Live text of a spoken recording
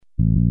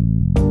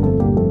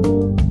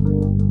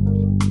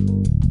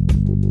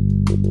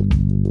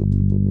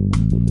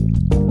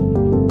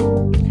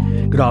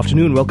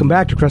afternoon. Welcome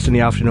back to Crest in the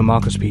Afternoon.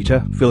 Marcus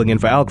Peter, filling in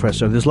for Al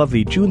Crest on this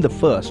lovely June the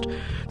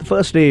 1st, the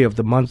first day of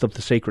the month of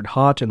the Sacred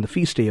Heart and the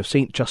feast day of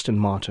St. Justin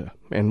Martyr.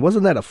 And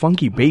wasn't that a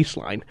funky bass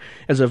line?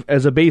 As a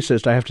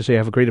bassist, I have to say I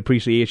have a great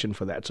appreciation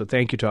for that, so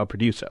thank you to our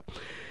producer.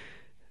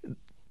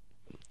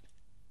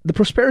 The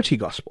prosperity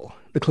gospel,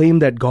 the claim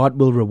that God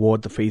will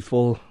reward the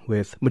faithful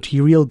with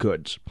material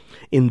goods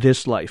in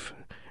this life.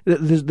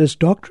 This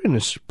doctrine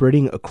is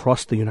spreading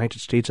across the United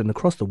States and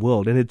across the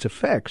world, and its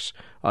effects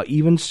are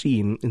even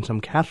seen in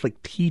some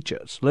Catholic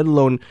teachers, let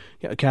alone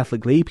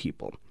Catholic lay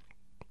people.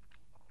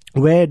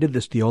 Where did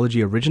this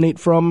theology originate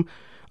from?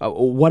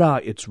 What are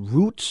its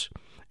roots?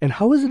 And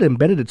how has it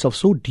embedded itself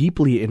so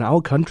deeply in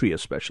our country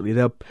especially?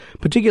 There are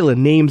particular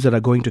names that are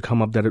going to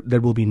come up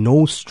that will be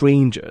no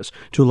strangers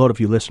to a lot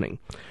of you listening.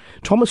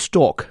 Thomas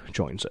Storck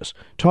joins us.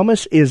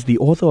 Thomas is the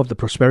author of The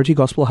Prosperity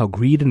Gospel, How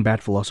Greed and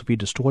Bad Philosophy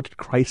Distorted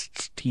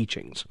Christ's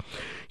Teachings.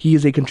 He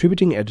is a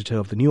contributing editor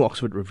of the New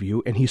Oxford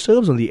Review, and he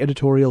serves on the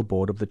editorial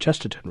board of the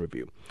Chesterton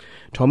Review.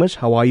 Thomas,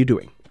 how are you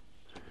doing?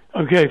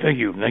 Okay, thank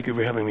you. Thank you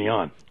for having me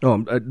on.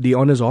 The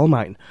honor's all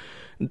mine.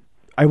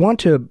 I want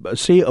to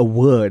say a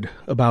word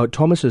about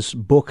Thomas's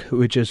book,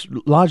 which is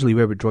largely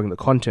where we're drawing the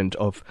content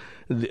of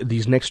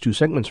these next two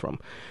segments from.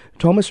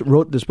 Thomas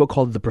wrote this book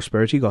called The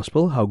Prosperity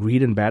Gospel, How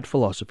Greed and Bad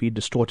Philosophy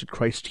Distorted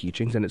Christ's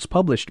Teachings, and it's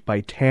published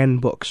by 10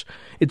 books.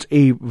 It's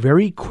a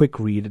very quick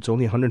read. It's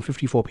only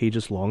 154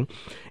 pages long,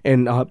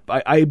 and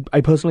I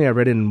personally, I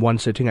read it in one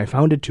sitting. I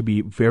found it to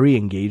be very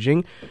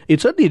engaging.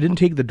 It certainly didn't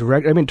take the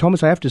direct... I mean,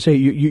 Thomas, I have to say,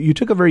 you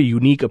took a very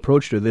unique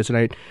approach to this,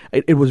 and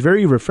it was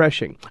very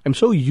refreshing. I'm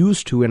so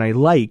used to, and I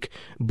like,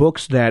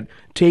 books that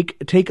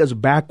take us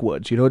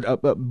backwards,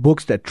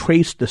 books that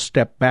trace the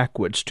step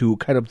backwards to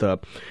kind of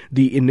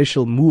the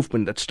initial movement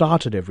that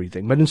started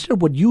everything. But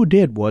instead what you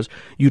did was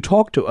you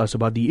talked to us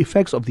about the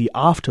effects of the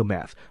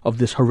aftermath of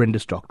this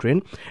horrendous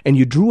doctrine, and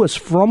you drew us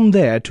from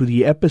there to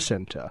the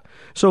epicenter.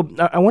 So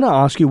I want to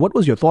ask you, what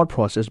was your thought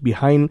process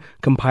behind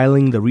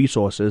compiling the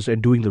resources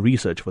and doing the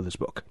research for this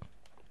book?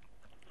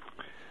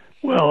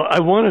 Well, I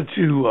wanted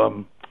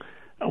to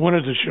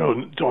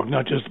talk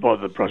not just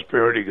about the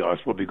prosperity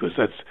gospel, because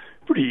that's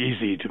pretty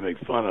easy to make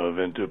fun of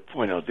and to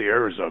point out the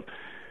errors of,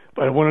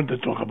 but I wanted to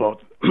talk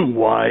about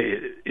why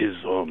it is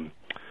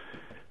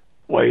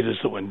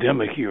so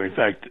endemic here. In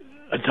fact,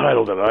 a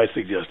title that I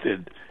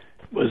suggested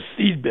was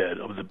Seedbed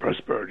of the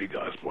Prosperity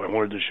Gospel. I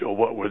wanted to show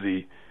what were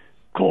the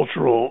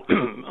cultural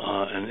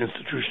and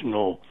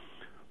institutional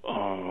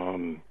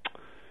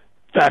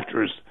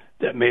factors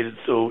that made it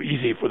so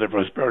easy for the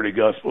prosperity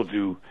gospel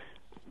to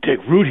take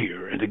root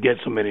here and to get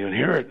so many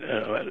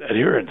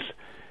adherents.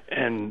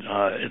 And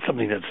it's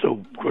something that's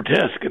so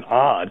grotesque and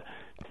odd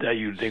that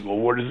you'd think, well,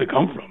 where does it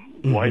come from?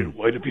 Mm-hmm.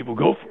 Why do people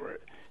go for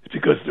it? It's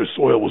because their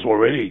soil was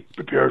already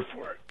prepared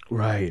for it.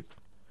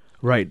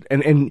 Right.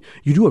 And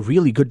you do a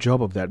really good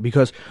job of that,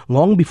 because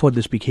long before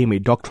this became a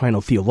doctrinal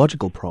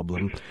theological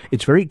problem,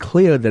 it's very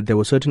clear that there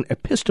were certain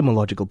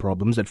epistemological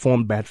problems that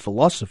formed bad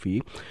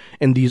philosophy,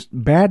 and these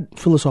bad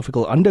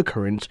philosophical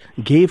undercurrents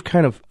gave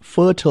kind of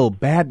fertile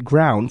bad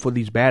ground for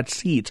these bad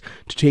seeds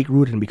to take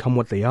root and become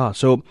what they are.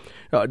 So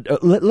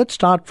let's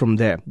start from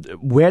there.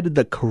 Where did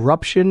the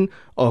corruption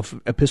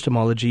of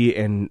epistemology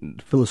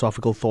and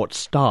philosophical thought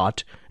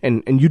start?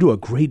 And you do a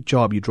great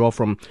job. You draw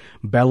from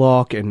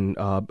Belloc and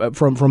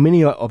from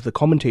many of the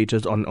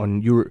commentators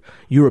on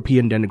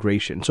European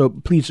denigration. So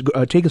please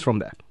take us from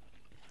that.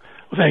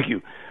 Well, thank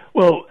you.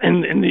 Well,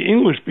 in the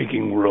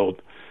English-speaking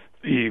world,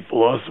 the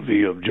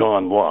philosophy of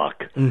John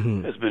Locke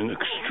has been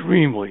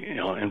extremely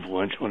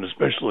influential, and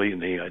especially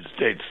in the United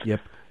States. Yep.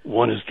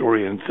 One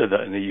historian said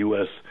that in the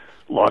U.S.,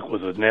 Locke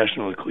was a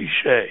national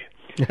cliche.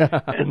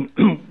 And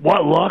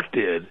what Locke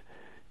did,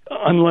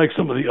 unlike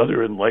some of the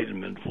other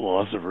Enlightenment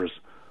philosophers,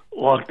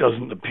 Locke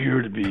doesn't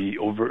appear to be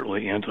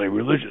overtly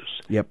anti-religious.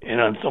 Yep. And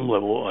on some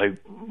level, I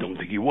don't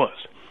think he was.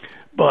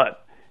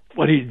 But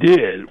what he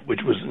did,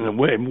 which was in a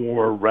way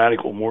more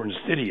radical, more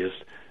insidious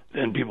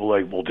than people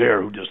like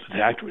Voltaire, who just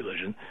attacked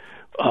religion,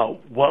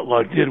 what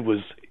Locke did was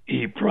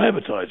he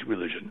privatized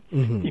religion.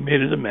 Mm-hmm. He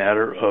made it a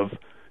matter of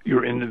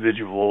your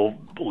individual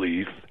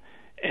belief,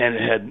 and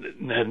it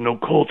had no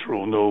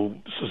cultural, no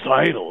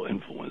societal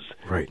influence.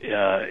 Right.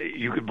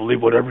 You could believe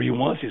whatever you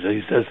want. He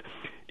says,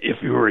 if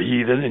you're a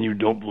heathen and you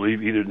don't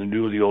believe either the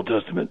New or the Old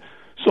Testament,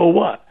 so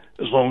what?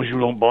 As long as you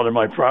don't bother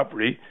my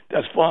property,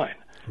 that's fine.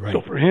 Right.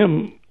 So for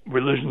him,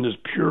 religion is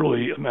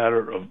purely a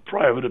matter of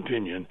private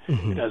opinion.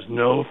 Mm-hmm. It has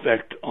no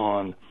effect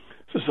on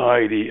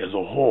society as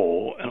a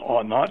whole, and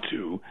ought not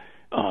to,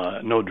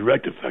 no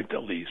direct effect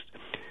at least.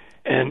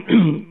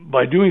 And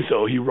by doing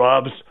so, he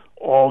robs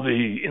all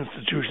the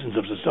institutions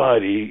of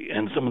society,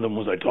 and some of them,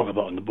 as I talk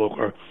about in the book,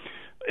 are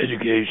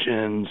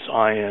education,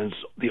 science,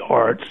 the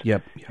arts,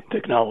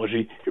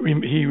 technology.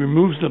 He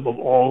removes them of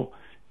all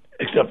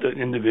except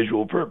an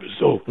individual purpose.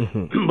 So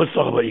let's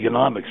talk about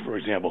economics, for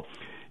example.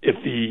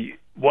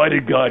 Why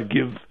did God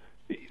give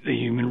the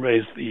human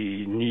race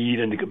the need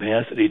and the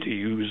capacity to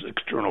use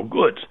external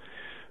goods?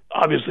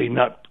 Obviously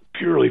not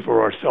purely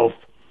for our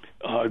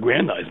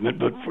aggrandizement,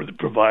 but to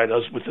provide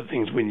us with the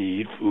things we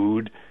need,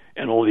 food,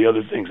 and all the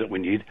other things that we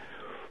need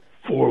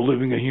for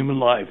living a human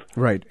life.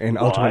 Right, and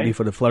ultimately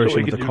for the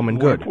flourishing of the common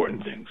good.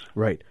 Important things.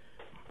 Right,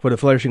 for the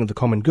flourishing of the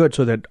common good,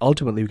 so that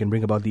ultimately we can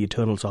bring about the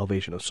eternal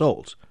salvation of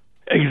souls.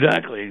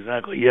 Exactly,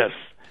 yes.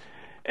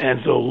 And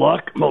so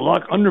Locke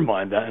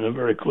undermined that in a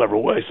very clever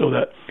way, so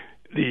that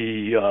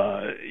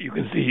you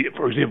can see,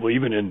 for example,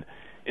 even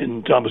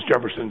in Thomas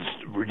Jefferson's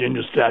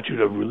Virginia Statute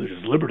of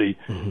Religious Liberty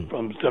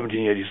from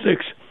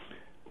 1786,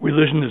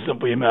 religion is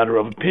simply a matter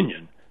of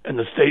opinion. And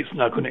the state's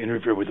not going to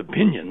interfere with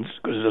opinions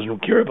because it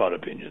doesn't care about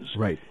opinions.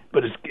 Right.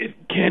 But it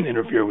can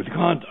interfere with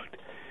conduct.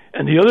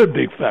 And the other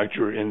big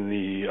factor in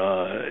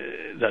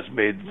that's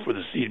made for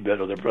the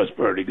seedbed of the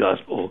prosperity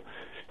gospel,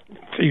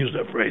 to use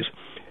that phrase,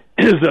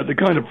 is that the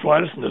kind of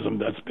Protestantism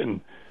that's been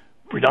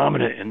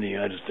predominant in the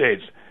United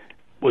States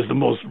was the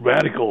most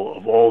radical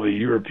of all the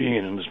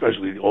European and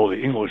especially all the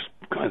English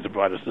kinds of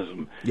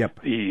Protestantism. Yep.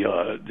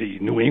 The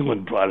New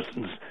England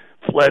Protestants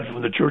fled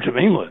from the Church of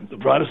England, the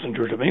Protestant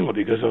Church of England,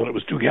 because they thought it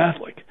was too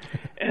Catholic.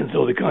 And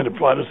so the kind of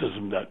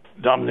Protestantism that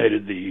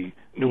dominated the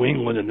New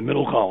England and the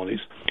Middle colonies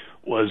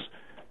was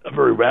a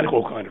very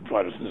radical kind of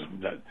Protestantism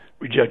that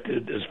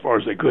rejected, as far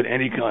as they could,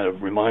 any kind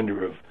of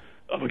reminder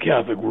of a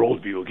Catholic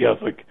worldview, a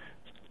Catholic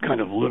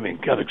kind of living,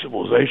 Catholic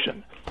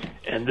civilization.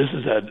 And this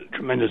has had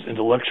tremendous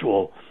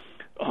intellectual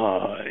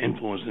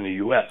influence in the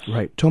U.S.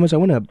 Right. Thomas, I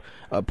want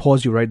to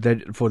pause you right there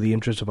for the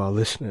interest of our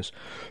listeners.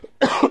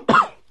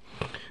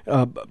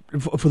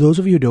 For those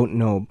of you who don't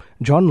know,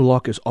 John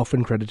Locke is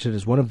often credited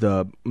as one of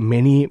the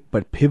many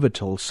but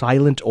pivotal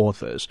silent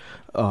authors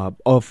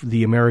of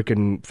the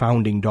American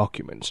founding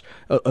documents.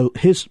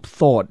 His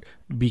thought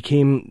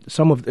became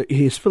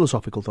his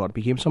philosophical thought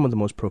became some of the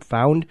most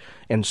profound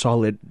and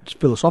solid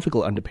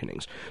philosophical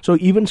underpinnings. So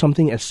even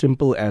something as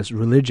simple as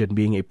religion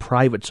being a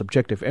private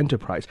subjective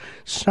enterprise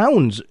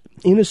sounds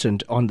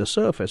innocent on the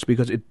surface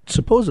because it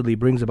supposedly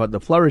brings about the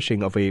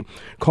flourishing of a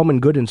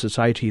common good in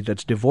society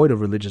that's devoid of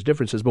religious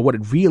differences. But what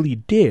it really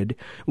did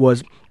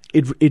was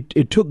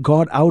it took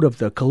God out of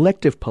the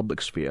collective public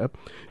sphere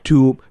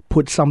to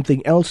put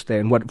something else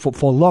there. And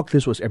for Locke,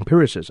 this was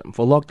empiricism.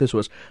 For Locke, this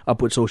was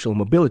upward social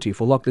mobility.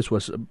 For Locke, this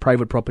was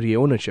private property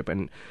ownership,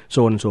 and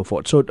so on and so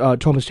forth. So,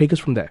 Thomas, take us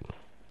from there.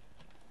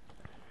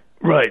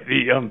 Right.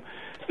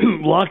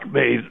 Locke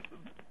made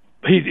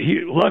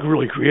Locke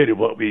really created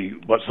what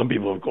some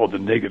people have called the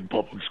naked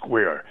public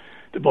square,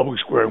 the public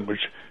square in which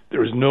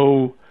there is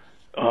no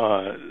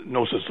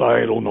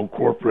societal, no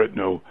corporate,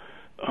 no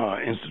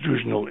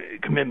institutional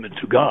commitment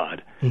to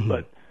God,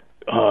 but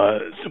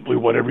simply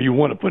whatever you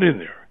want to put in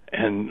there,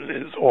 and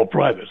it's all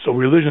private. So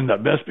religion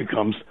at best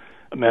becomes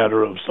a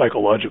matter of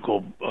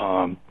psychological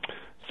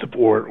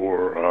support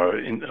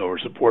or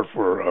support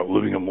for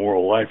living a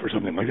moral life or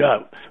something like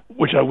that,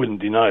 which I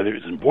wouldn't deny there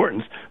is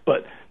importance,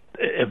 but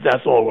if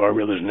that's all our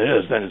religion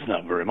is, then it's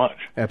not very much.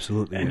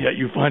 Absolutely. And yet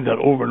you find that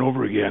over and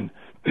over again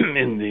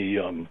in the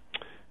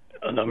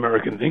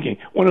American thinking.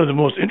 One of the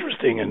most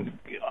interesting and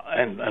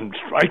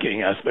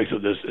striking aspects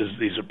of this is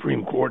the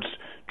Supreme Court's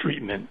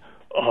treatment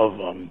of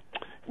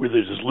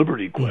religious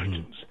liberty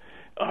questions.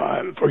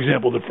 For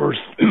example, the first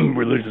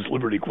religious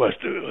liberty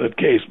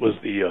case was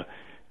the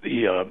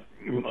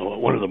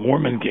one of the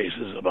Mormon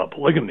cases about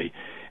polygamy,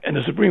 and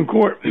the Supreme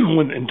Court,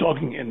 when in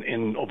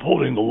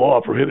upholding the law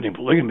prohibiting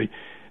polygamy,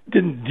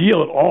 didn't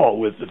deal at all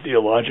with the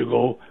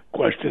theological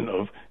question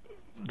of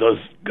does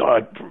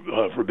God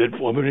forbid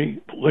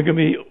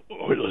polygamy,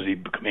 or does he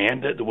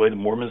command it the way the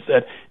Mormons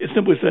said? It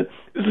simply said,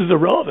 this is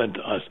irrelevant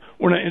to us.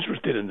 We're not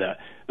interested in that.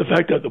 The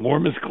fact that the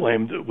Mormons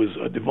claimed it was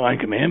a divine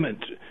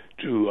commandment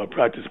to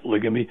practice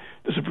polygamy,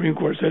 the Supreme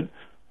Court said,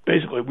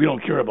 basically, we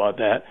don't care about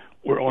that.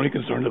 We're only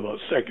concerned about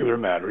secular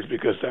matters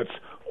because that's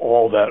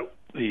all that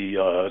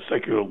the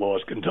secular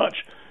laws can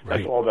touch. Right.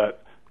 That's all that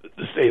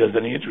the state has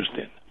any interest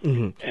in.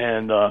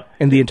 And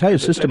the entire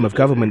system of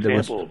government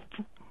that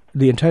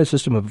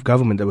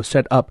was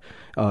set up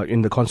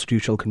in the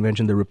Constitutional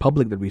Convention, the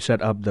republic that we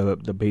set up,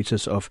 the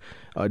basis of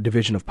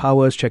division of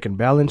powers, check and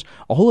balance,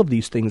 all of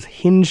these things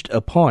hinged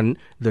upon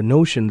the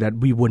notion that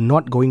we were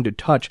not going to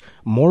touch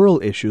moral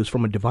issues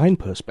from a divine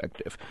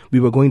perspective. We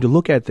were going to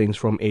look at things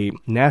from a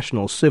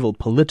national, civil,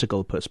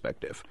 political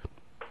perspective.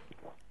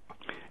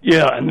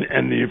 Yeah,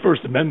 and the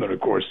First Amendment, of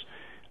course,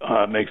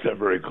 makes that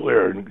very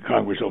clear, and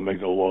Congress will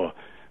make no law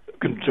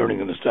concerning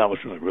an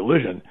establishment of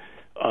religion.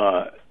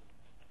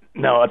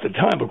 Now, at the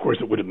time, of course,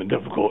 it would have been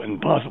difficult and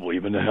impossible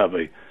even to have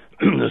an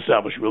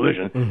established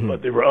religion,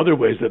 but there were other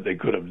ways that they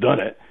could have done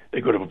it. They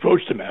could have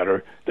approached the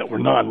matter that were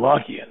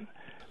non-Lockean.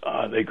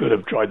 They could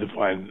have tried to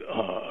find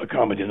a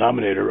common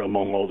denominator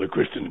among all the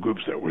Christian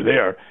groups that were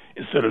there,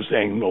 instead of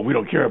saying, no, we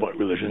don't care about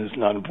religion, it's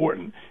not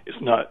important,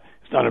 it's not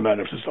a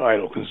matter of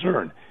societal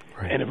concern.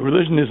 Right. And if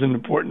religion isn't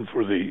important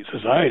for the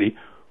society,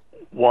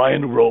 why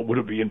in the world would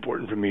it be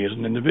important for me as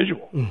an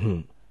individual?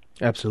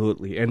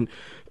 Absolutely. And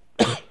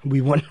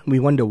we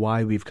wonder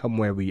why we've come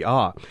where we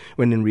are,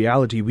 when in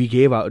reality we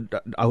gave our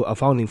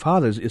founding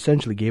fathers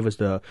essentially gave us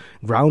the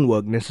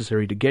groundwork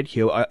necessary to get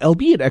here,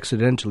 albeit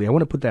accidentally. I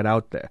want to put that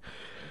out there.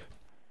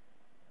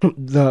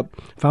 The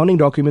founding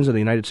documents of the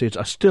United States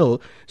are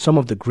still some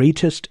of the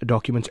greatest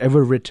documents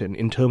ever written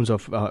in terms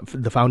of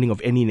the founding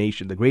of any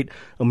nation. The great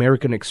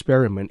American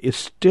experiment is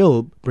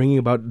still bringing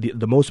about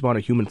the most amount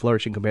of human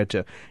flourishing compared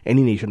to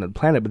any nation on the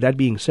planet. But that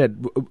being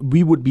said,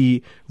 we would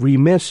be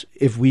remiss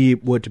if we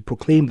were to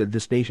proclaim that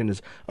this nation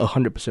is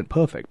 100%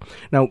 perfect.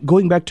 Now,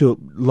 going back to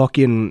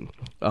Lockean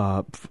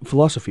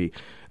philosophy,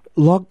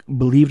 Locke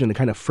believed in a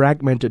kind of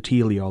fragmented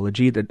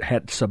teleology that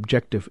had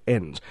subjective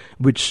ends,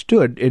 which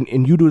stood,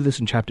 and you do this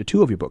in chapter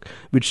 2 of your book,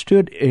 which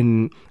stood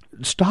in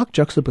stark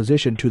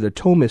juxtaposition to the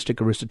Thomistic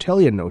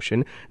Aristotelian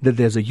notion that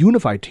there's a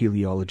unified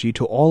teleology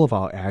to all of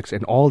our acts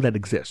and all that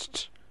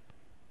exists.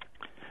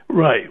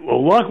 Right.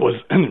 Well, Locke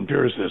was an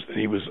empiricist, and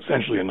he was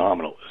essentially a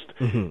nominalist.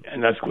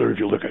 And that's clear if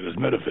you look at his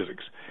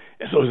metaphysics.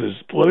 And so his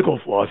political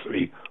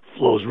philosophy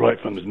flows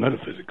right from his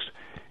metaphysics.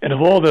 And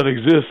if all that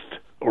exists,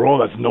 or all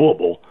that's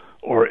knowable,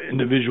 or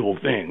individual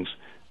things,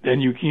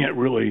 then you can't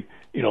really,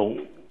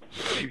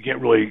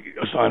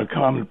 assign a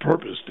common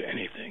purpose to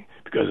anything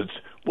because it's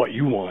what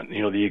you want.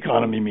 The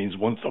economy means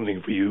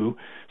something for you,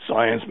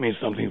 science means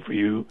something for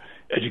you,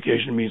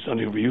 education means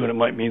something for you, and it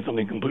might mean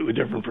something completely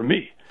different for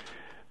me.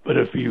 But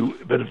if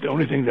the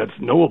only thing that's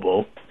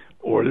knowable,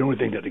 or the only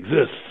thing that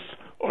exists,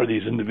 are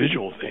these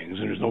individual things,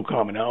 and there's no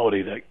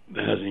commonality that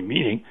has any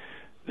meaning,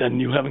 then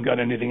you haven't got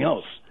anything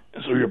else.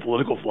 And so your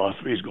political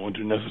philosophy is going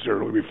to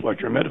necessarily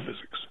reflect your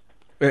metaphysics.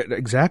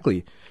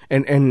 Exactly.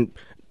 And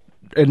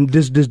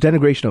this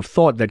denigration of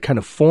thought that kind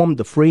of formed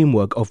the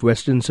framework of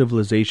Western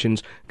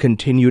civilization's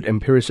continued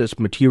empiricist,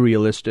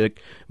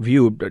 materialistic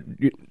view,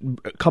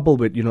 coupled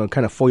with,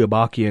 kind of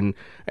Feuerbachian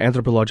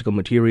anthropological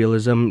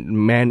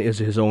materialism. Man is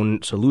his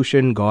own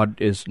solution.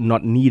 God is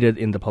not needed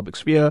in the public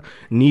sphere.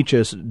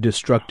 Nietzsche's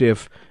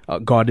destructive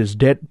God is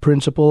dead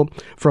principle.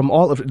 From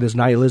all of this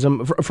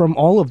nihilism, from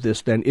all of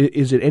this, then,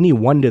 is it any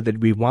wonder that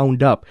we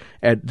wound up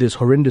at this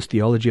horrendous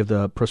theology of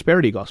the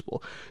prosperity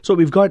gospel? So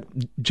we've got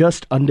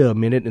just under a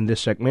minute in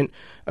this segment.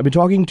 I've been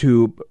talking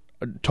to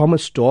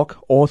Thomas Storck,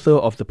 author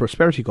of The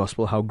Prosperity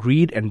Gospel, How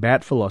Greed and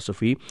Bad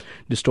Philosophy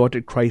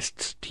Distorted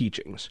Christ's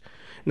Teachings.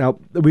 Now,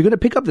 we're going to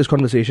pick up this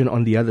conversation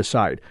on the other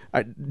side.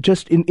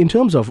 Just in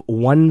terms of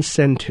one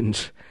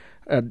sentence,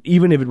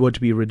 even if it were to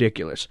be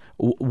ridiculous,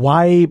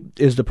 why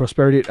is the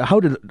prosperity? How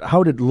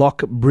did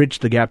Locke bridge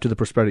the gap to the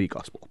prosperity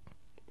gospel?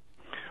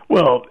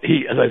 Well,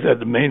 as I said,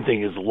 the main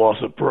thing is the loss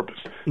of purpose.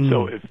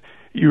 So if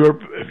your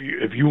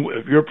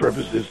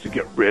purpose is to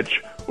get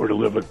rich or to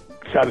live a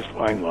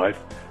satisfying life,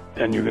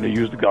 then you're going to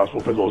use the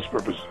gospel for those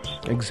purposes.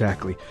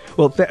 Exactly.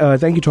 Well,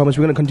 thank you, Thomas.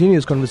 We're going to continue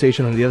this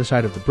conversation on the other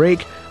side of the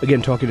break.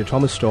 Again, talking to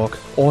Thomas Storck,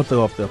 author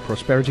of The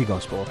Prosperity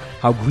Gospel,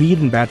 How Greed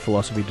and Bad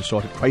Philosophy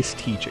Distorted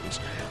Christ's Teachings.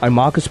 I'm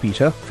Marcus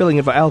Peter, filling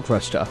in for Al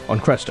Cresta on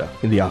Cresta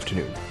in the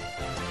afternoon.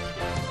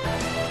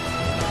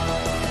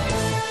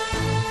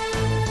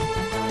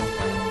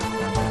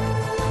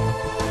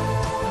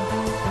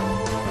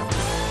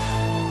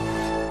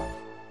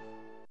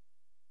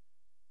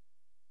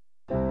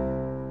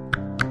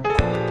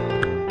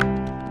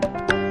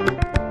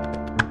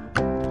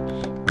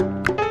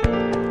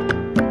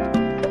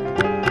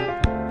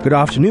 Good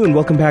afternoon.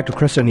 Welcome back to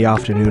Cresta in the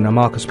Afternoon. I'm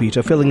Marcus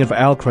Peter, filling in for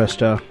Al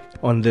Cresta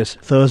on this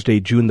Thursday,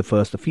 June the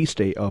 1st, the feast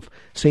day of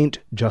Saint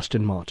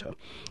Justin Martyr.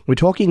 We're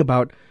talking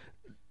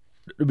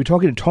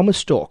to Thomas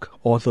Storck,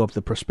 author of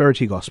The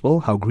Prosperity Gospel,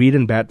 How Greed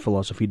and Bad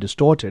Philosophy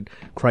Distorted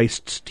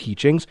Christ's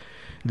Teachings.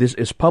 This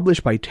is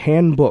published by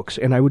Tan Books,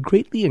 and I would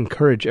greatly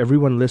encourage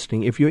everyone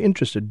listening, if you're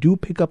interested, do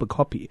pick up a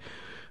copy.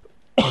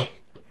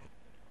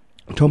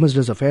 Thomas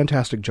does a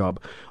fantastic job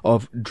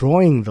of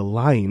drawing the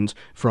lines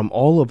from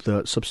all of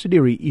the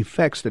subsidiary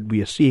effects that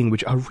we are seeing,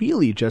 which are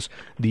really just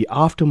the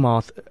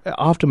aftermath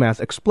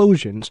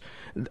explosions,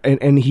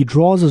 and he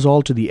draws us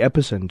all to the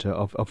epicenter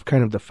of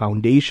kind of the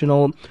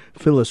foundational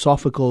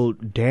philosophical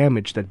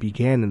damage that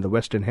began in the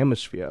Western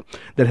Hemisphere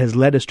that has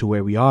led us to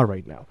where we are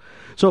right now.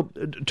 So,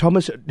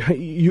 Thomas,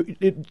 you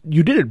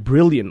did it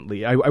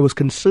brilliantly. I was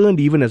concerned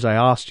even as I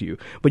asked you,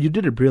 but you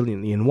did it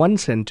brilliantly. In one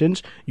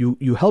sentence,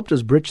 you helped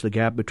us bridge the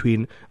gap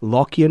between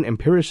Lockean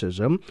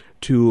empiricism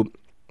to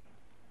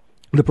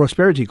the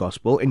prosperity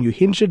gospel, and you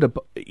hinged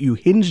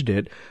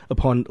it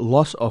upon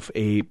loss of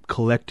a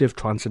collective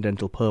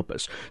transcendental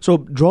purpose. So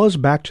draw us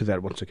back to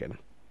that once again.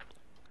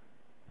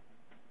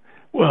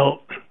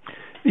 Well,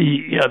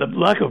 the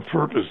lack of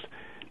purpose.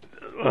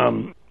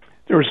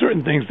 There are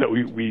certain things that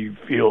we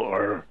feel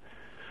are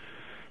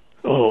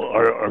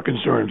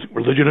concerns,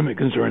 legitimate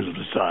concerns of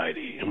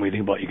society, and we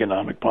think about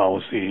economic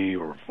policy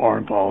or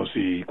foreign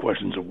policy,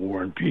 questions of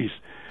war and peace.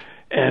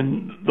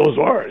 And those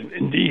are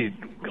indeed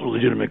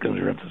legitimate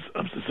concerns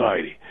of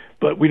society.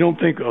 But we don't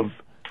think of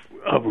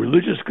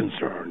religious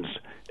concerns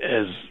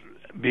as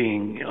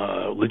being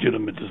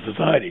legitimate to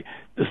society.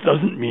 This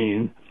doesn't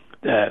mean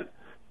that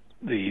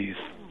the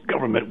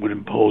government would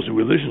impose a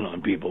religion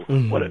on people.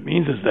 Mm-hmm. What it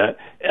means is that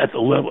at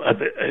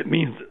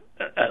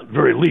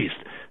very least,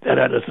 that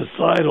at a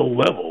societal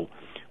level,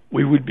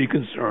 we would be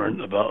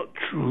concerned about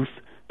truth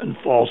and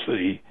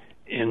falsity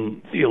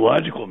in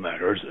theological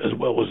matters as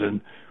well as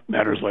in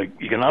matters like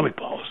economic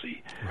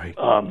policy.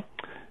 Right.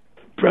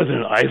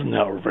 President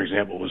Eisenhower, for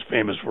example, was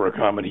famous for a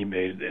comment he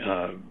made,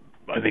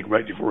 I think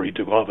right before he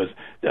took office,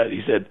 that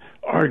he said,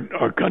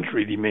 our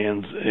country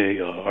demands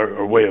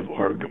our way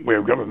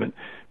of government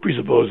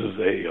presupposes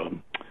a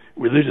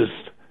religious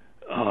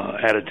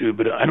attitude,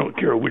 but I don't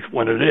care which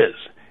one it is.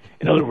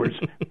 In other words,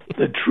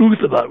 the truth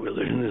about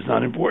religion is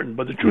not important,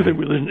 but the truth of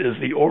religion is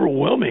the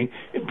overwhelming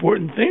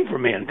important thing for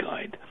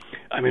mankind.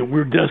 I mean,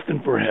 we're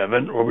destined for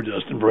heaven or we're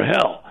destined for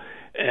hell,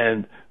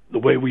 and the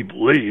way we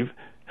believe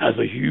has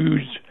a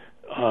huge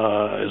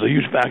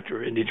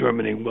factor in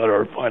determining what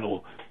our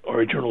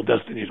eternal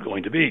destiny is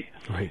going to be.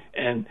 Right.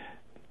 And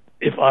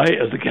if I,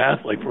 as a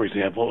Catholic, for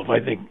example, if I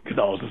think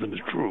Catholicism is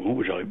true,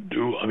 which I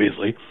do,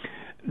 obviously,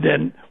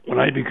 then when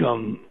I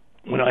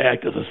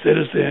act as a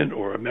citizen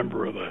or a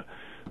member of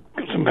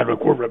some kind of a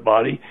corporate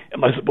body,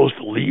 am I supposed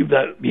to leave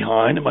that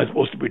behind? Am I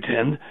supposed to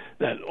pretend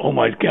that,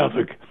 my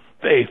Catholic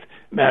faith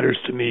matters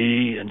to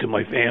me and to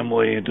my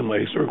family and to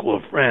my circle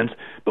of friends,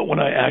 but when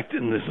I act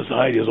in the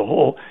society as a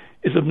whole,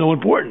 it's of no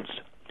importance?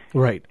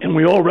 Right. And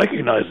we all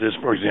recognize this,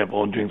 for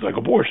example, in things like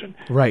abortion.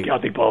 Right.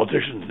 Catholic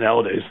politicians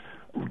nowadays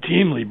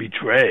routinely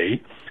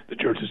betray the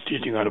church's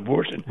teaching on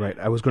abortion. Right.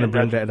 I was going to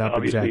bring that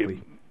up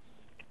exactly.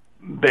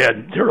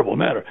 Bad, terrible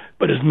matter.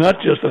 But it's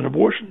not just on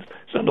abortion.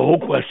 It's on the whole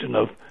question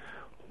of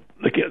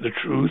the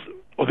truth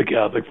of the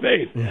Catholic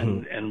faith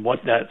and what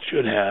that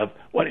should have,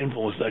 what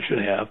influence that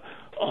should have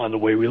on the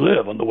way we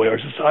live, on the way our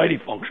society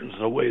functions,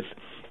 on the way its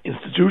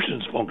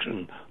institutions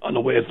function, on the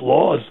way its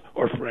laws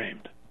are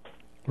framed.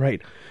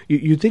 Right.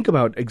 You think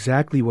about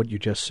exactly what you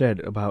just said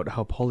about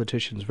how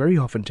politicians very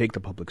often take the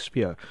public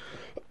sphere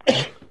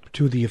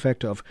to the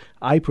effect of,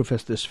 I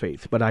profess this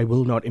faith, but I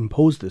will not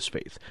impose this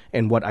faith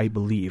and what I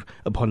believe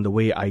upon the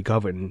way I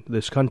govern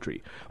this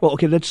country. Well,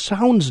 okay, that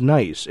sounds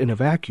nice in a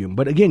vacuum,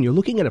 but again, you're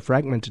looking at a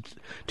fragmented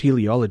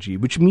teleology,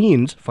 which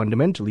means,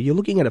 fundamentally, you're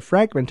looking at a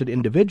fragmented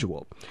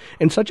individual.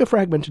 And such a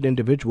fragmented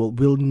individual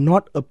will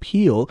not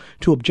appeal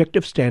to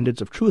objective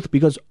standards of truth,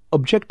 because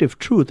objective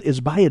truth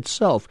is by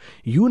itself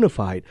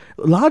unified,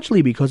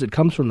 largely because it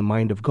comes from the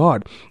mind of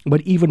God, but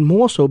even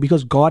more so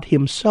because God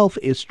himself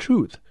is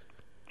truth.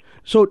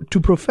 So to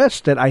profess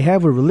that I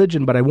have a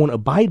religion but I won't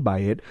abide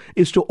by it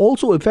is to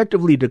also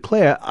effectively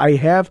declare I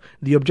have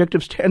the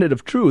objective standard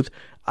of truth.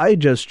 I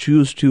just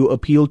choose to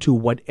appeal to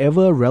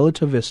whatever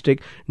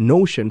relativistic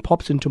notion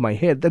pops into my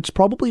head that's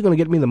probably going to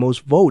get me the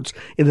most votes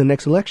in the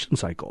next election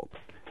cycle.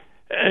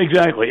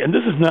 Exactly, and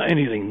this is not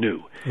anything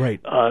new. Right.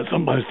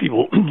 Sometimes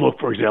people look,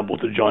 for example,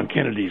 to John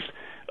Kennedy's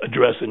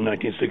address in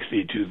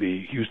 1960 to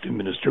the Houston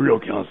Ministerial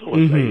Council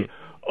and say,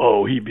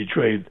 "Oh, he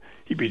betrayed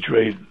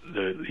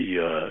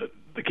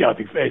the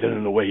Catholic faith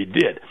in the way he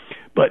did."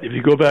 But if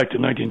you go back to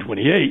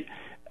 1928,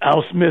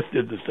 Al Smith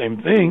did the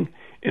same thing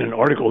in an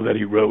article that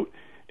he wrote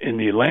in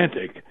the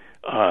Atlantic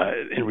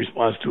in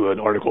response to an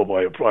article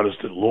by a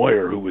Protestant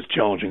lawyer who was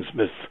challenging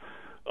Smith's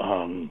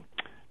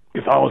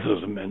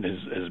Catholicism and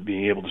his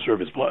being able to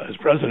serve as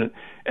president.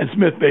 And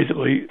Smith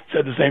basically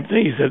said the same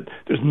thing. He said,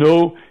 there's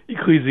no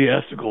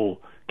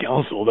ecclesiastical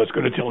council that's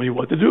going to tell me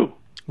what to do.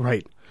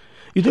 Right.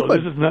 This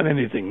is not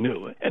anything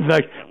new. In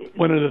fact,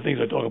 one of the things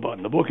I talk about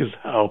in the book is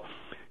how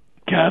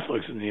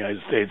Catholics in the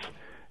United States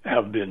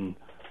have been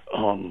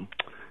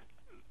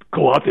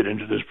co-opted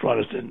into this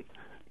Protestant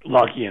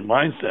Lockean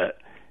mindset,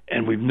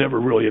 and we've never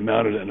really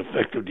mounted an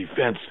effective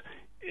defense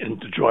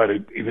to try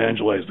to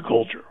evangelize the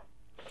culture.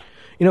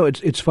 You know,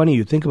 it's funny.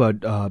 You think about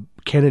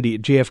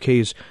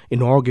JFK's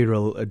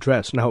inaugural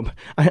address. Now,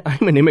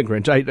 I'm an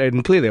immigrant,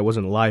 and clearly I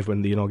wasn't alive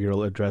when the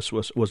inaugural address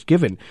was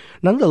given.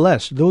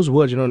 Nonetheless, those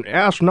words,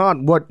 ask not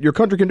what your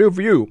country can do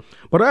for you,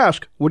 but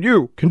ask what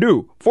you can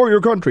do for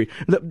your country.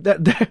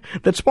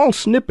 That small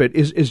snippet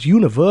is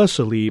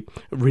universally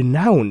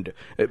renowned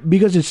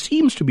because it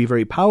seems to be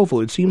very powerful.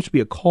 It seems to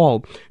be a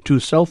call to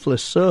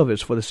selfless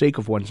service for the sake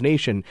of one's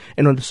nation.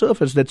 And on the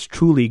surface, that's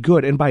truly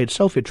good, and by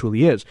itself it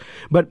truly is.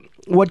 But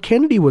what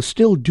Kennedy was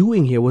still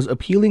doing here was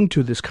appealing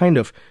to this kind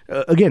of,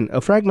 again,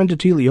 a fragmented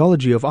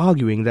teleology of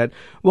arguing that,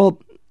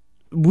 well,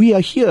 we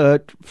are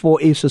here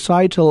for a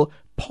societal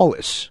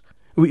polis.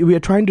 We are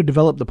trying to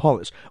develop the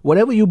polis.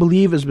 Whatever you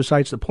believe is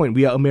besides the point.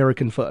 We are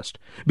American first.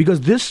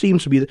 Because this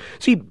seems to be...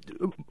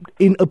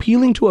 in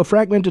appealing to a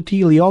fragmented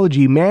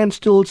teleology, man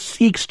still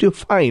seeks to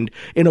find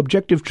an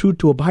objective truth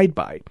to abide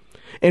by.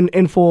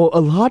 And for a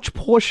large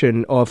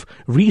portion of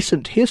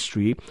recent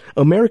history,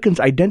 Americans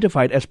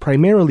identified as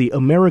primarily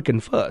American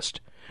first.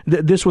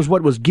 This was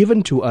what was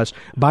given to us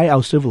by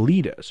our civil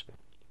leaders.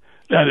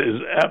 That is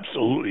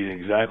absolutely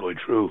and exactly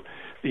true.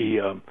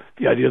 The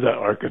idea that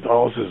our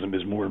Catholicism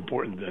is more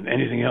important than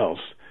anything else,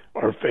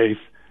 our faith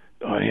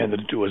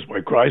handed to us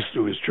by Christ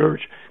through his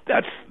church,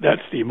 that's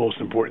the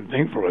most important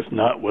thing for us,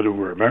 not whether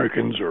we're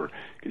Americans or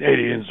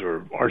Canadians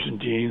or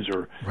Argentines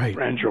or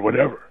French or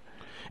whatever.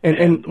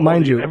 And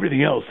mind you,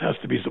 everything else has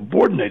to be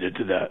subordinated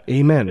to that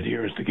Amen.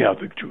 adherence to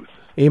Catholic truth.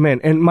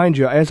 Amen. And mind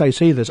you, as I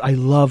say this, I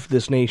love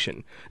this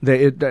nation.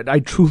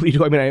 I truly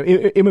do. I mean, I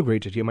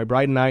immigrated here. My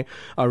bride and I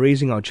are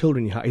raising our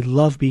children here. I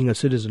love being a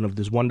citizen of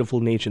this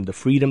wonderful nation. The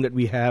freedom that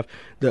we have,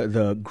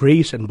 the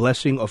grace and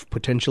blessing of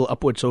potential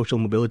upward social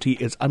mobility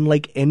is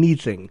unlike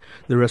anything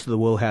the rest of the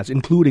world has,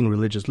 including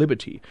religious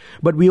liberty.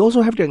 But we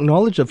also have to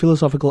acknowledge the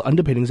philosophical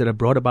underpinnings that have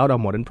brought about our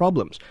modern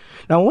problems.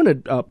 Now, I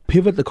want to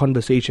pivot the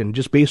conversation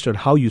just based on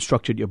how you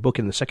structured your book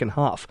in the second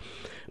half.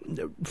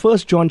 1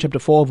 John chapter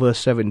 4, verse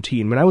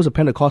 17. When I was a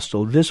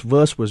Pentecostal, this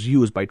verse was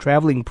used by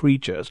traveling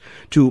preachers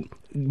to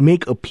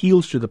make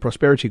appeals to the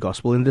prosperity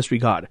gospel in this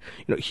regard.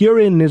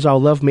 Herein is our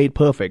love made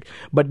perfect.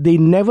 But they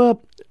never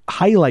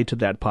highlighted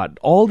that part.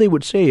 All they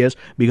would say is,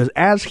 because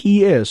as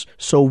he is,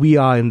 so we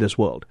are in this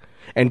world.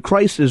 And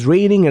Christ is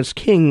reigning as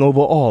king over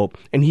all,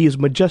 and he is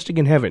majestic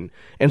in heaven,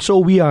 and so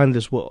we are in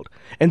this world.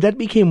 And that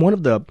became one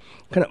of the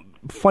kind of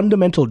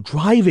fundamental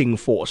driving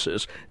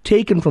forces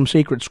taken from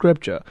sacred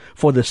scripture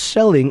for the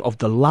selling of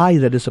the lie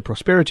that is the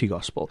prosperity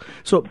gospel.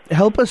 So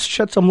help us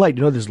shed some light.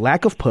 This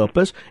lack of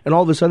purpose, and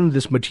all of a sudden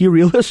this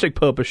materialistic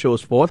purpose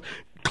shows forth,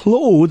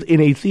 clothed in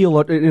a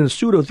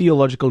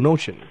pseudo-theological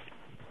notion.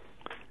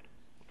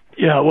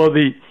 Yeah, well,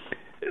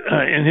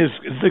 in his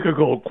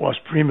encyclical Quas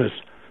Primus,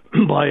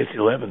 Pius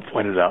XI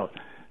pointed out,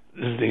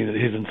 this is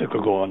his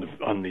encyclical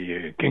on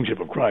the kingship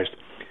of Christ,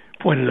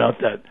 pointed out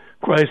that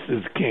Christ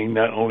is king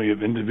not only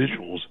of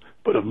individuals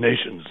but of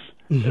nations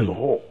as a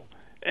whole,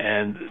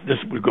 and this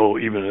would go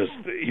even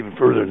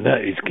further than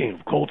that. He's king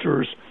of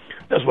cultures.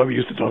 That's why we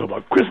used to talk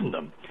about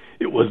Christendom.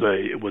 It was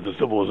a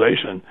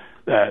civilization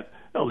that,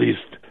 at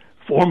least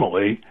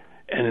formally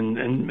and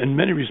in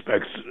many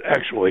respects,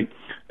 actually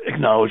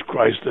acknowledged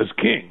Christ as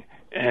king,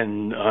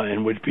 and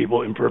in which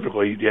people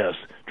imperfectly, yes,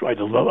 tried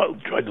to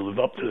live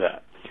up to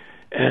that.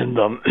 And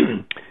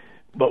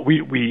but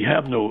we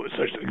have no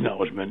such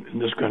acknowledgement in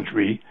this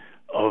country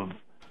of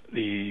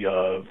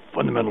the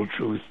fundamental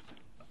truth,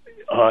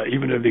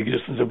 even of the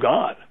existence of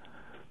God,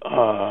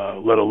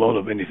 let alone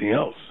of anything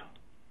else.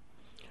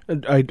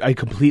 I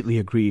completely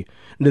agree.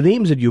 The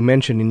names that you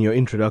mentioned in your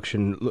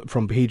introduction,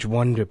 from page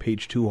 1 to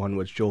page 2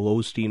 onwards, Joel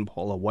Osteen,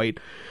 Paula White,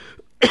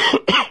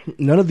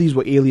 none of these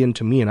were alien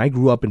to me, and I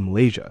grew up in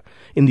Malaysia.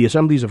 In the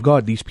Assemblies of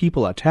God, these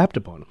people are tapped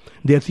upon.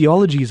 Their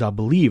theologies are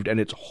believed, and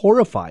it's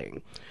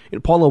horrifying.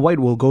 And Paula White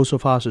will go so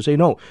far as to say,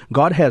 no,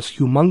 God has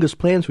humongous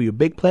plans for you,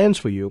 big plans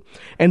for you,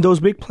 and those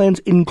big plans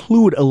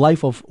include a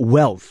life of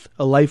wealth,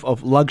 a life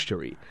of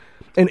luxury.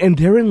 And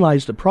therein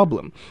lies the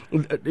problem.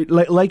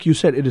 Like you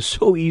said, it is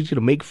so easy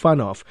to make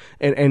fun of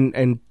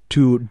and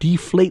to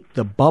deflate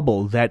the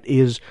bubble that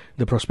is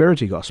the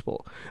prosperity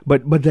gospel.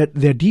 But that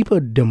there are deeper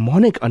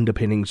demonic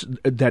underpinnings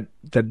that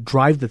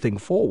drive the thing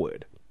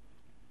forward.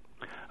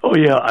 Oh,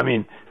 yeah. I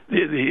mean,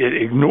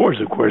 it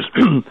ignores, of course,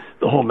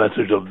 the whole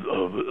message of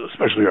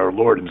especially our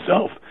Lord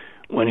himself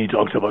when he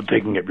talks about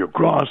taking up your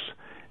cross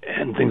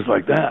and things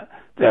like that,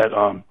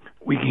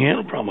 we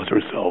can't promise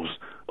ourselves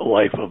a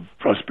life of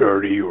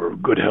prosperity or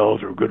good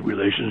health or good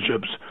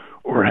relationships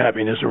or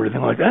happiness or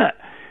anything like that.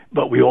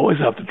 But we always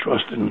have to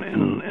trust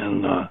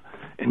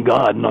in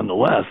God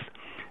nonetheless.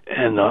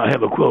 And I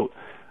have a quote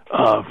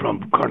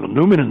from Cardinal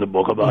Newman in the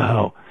book about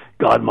how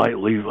God might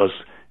leave us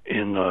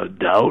in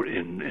doubt,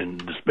 in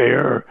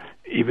despair,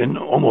 even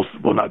almost,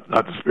 well, not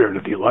despair in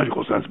a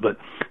theological sense, but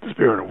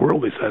despair in a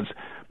worldly sense.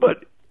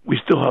 But we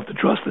still have to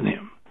trust in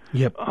him.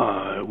 Yep.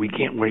 We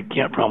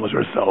can't promise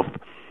ourselves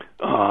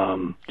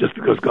just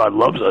because God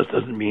loves us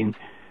doesn't mean.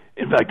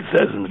 In fact, it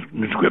says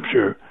in the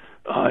Scripture,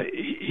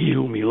 he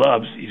whom he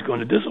loves, he's going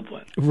to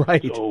discipline.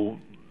 Right. So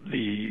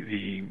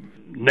the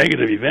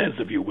negative events,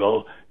 if you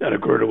will, that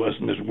occur to us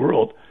in this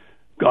world,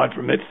 God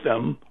permits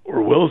them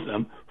or wills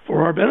them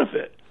for our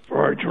benefit, for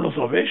our eternal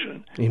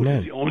salvation. Amen.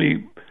 Which is the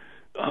only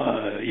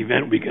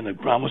event we can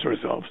promise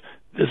ourselves.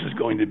 This is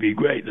going to be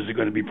great. This is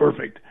going to be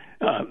perfect.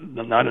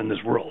 Not in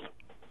this world.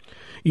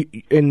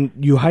 And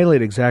you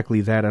highlight exactly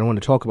that. I want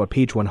to talk about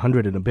page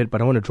 100 in a bit,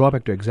 but I want to draw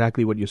back to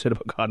exactly what you said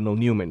about Cardinal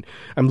Newman.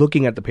 I'm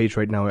looking at the page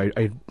right now.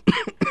 I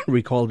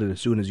recalled it as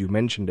soon as you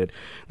mentioned it.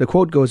 The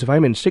quote goes, "If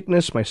I'm in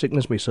sickness, my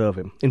sickness may serve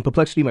him. In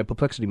perplexity, my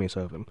perplexity may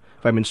serve him.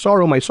 If I'm in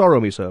sorrow, my sorrow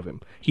may serve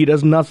him. He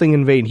does nothing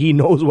in vain. He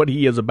knows what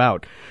he is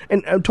about."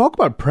 And talk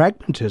about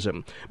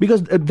pragmatism,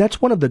 because that's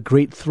one of the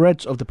great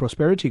threats of the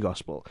prosperity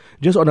gospel.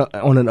 Just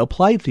on an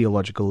applied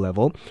theological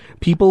level,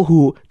 people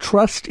who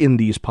trust in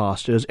these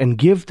pastors and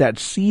give that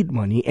seed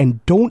money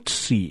and don't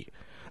see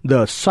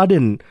the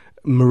sudden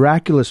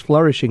miraculous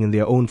flourishing in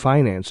their own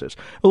finances.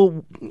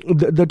 Well,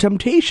 the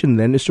temptation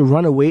then is to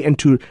run away and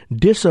to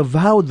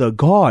disavow the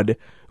God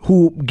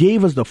who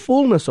gave us the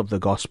fullness of the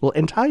gospel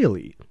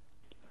entirely.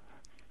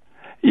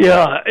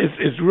 Yeah,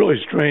 it's really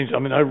strange. I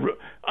mean, I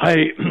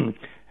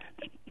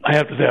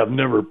have to say I've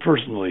never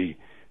personally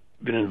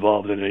been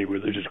involved in any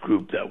religious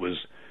group that was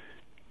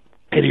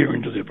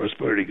adhering to the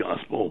prosperity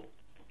gospel.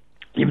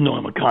 Even though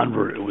I'm a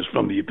convert, it was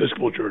from the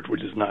Episcopal Church,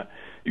 which is not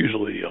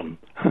usually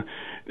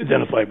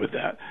identified with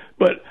that.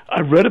 But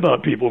I've read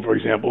about people, for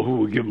example, who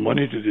would give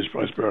money to these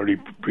prosperity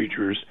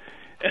preachers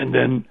and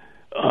then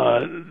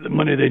the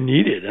money they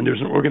needed, and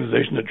there's an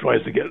organization that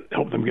tries to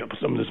help them get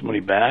some of this money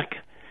back,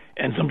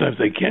 and sometimes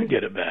they can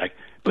get it back.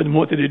 But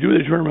what do? They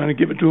turn around and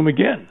give it to them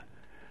again.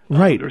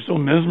 Right. They're so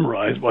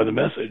mesmerized by the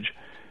message,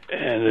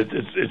 and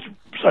it's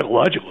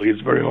psychologically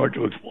it's very hard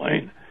to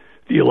explain.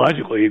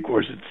 Theologically, of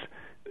course,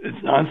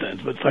 it's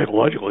nonsense, but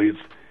psychologically,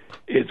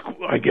 it's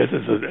I guess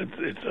it's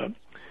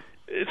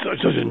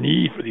such a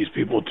need for these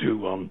people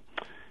to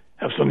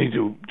have something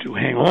to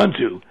hang on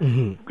to,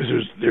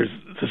 because there's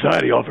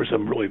society offers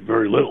them really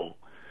very little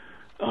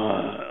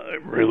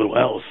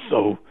else.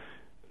 So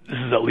this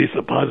is at least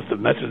a positive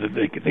message that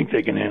they think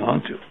they can hang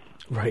on to.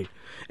 Right.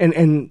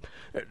 And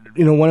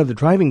one of the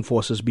driving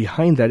forces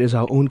behind that is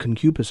our own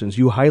concupiscence.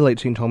 You highlight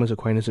St. Thomas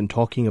Aquinas in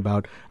talking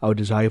about our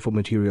desire for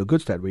material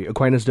goods that way.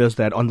 Aquinas does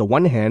that. On the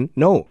one hand,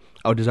 no,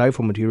 our desire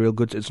for material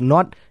goods is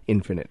not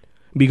infinite,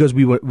 because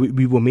we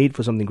were made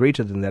for something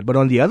greater than that. But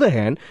on the other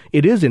hand,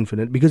 it is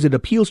infinite because it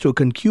appeals to a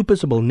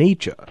concupiscible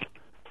nature.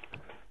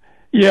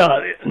 Yeah,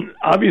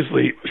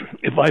 obviously,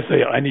 if I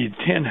say I need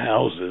 10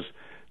 houses,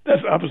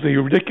 that's obviously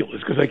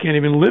ridiculous because I can't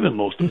even live in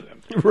most of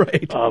them.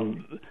 Right.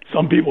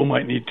 Some people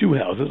might need 2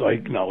 houses. I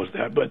acknowledge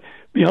that, but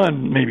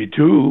beyond maybe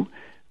 2,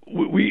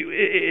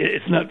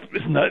 it's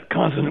not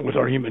consonant with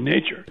our human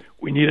nature.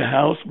 We need a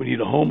house. We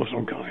need a home of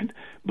some kind.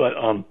 But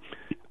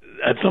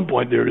at some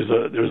point, there's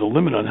a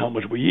limit on how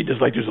much we eat,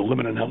 just like there's a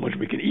limit on how much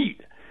we can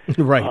eat.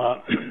 Right.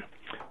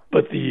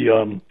 But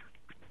the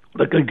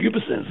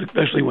concupiscence,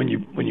 especially when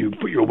you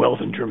put your wealth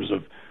in terms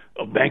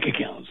of bank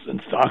accounts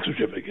and stock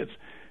certificates,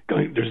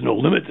 there's no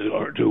limit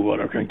to what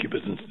our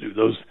concupiscence do.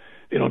 Those,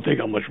 they don't take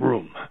up much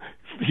room,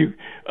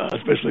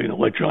 especially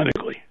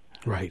electronically.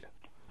 Right.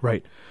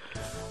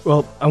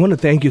 Well, I want to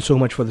thank you so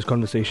much for this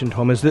conversation,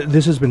 Thomas.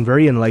 This has been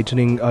very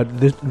enlightening.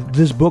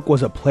 This book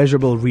was a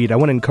pleasurable read. I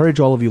want to encourage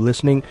all of you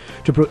listening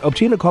to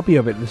obtain a copy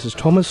of it. This is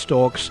Thomas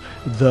Storck's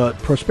The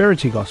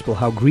Prosperity Gospel,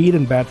 How Greed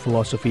and Bad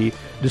Philosophy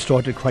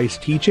Distorted Christ's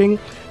Teaching.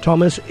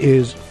 Thomas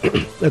is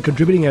a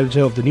contributing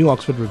editor of the New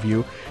Oxford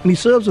Review, and he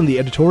serves on the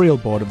editorial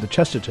board of the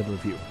Chesterton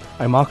Review.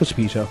 I'm Marcus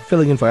Peter,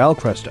 filling in for Al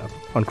Cresta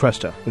on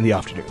Cresta in the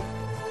Afternoon.